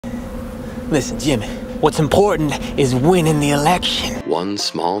Listen, Jimmy, what's important is winning the election. One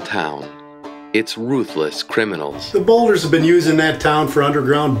small town. Its ruthless criminals. The Boulders have been using that town for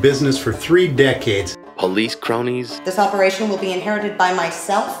underground business for 3 decades. Police cronies. This operation will be inherited by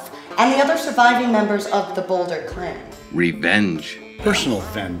myself and the other surviving members of the Boulder clan. Revenge. Personal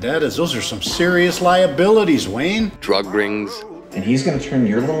vendettas, those are some serious liabilities, Wayne. Drug rings. And he's gonna turn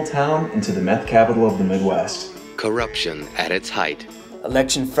your little town into the meth capital of the Midwest. Corruption at its height.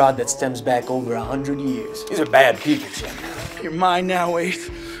 Election fraud that stems back over 100 years. These are bad people, Jim. You're mine now, Ace.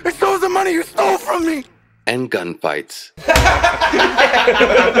 And so is the money you stole from me! And gunfights.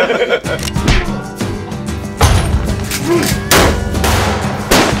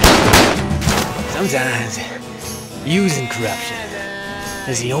 Sometimes, using corruption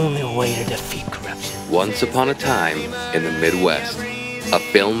is the only way to defeat corruption. Once Upon a Time in the Midwest. A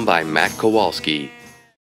film by Matt Kowalski.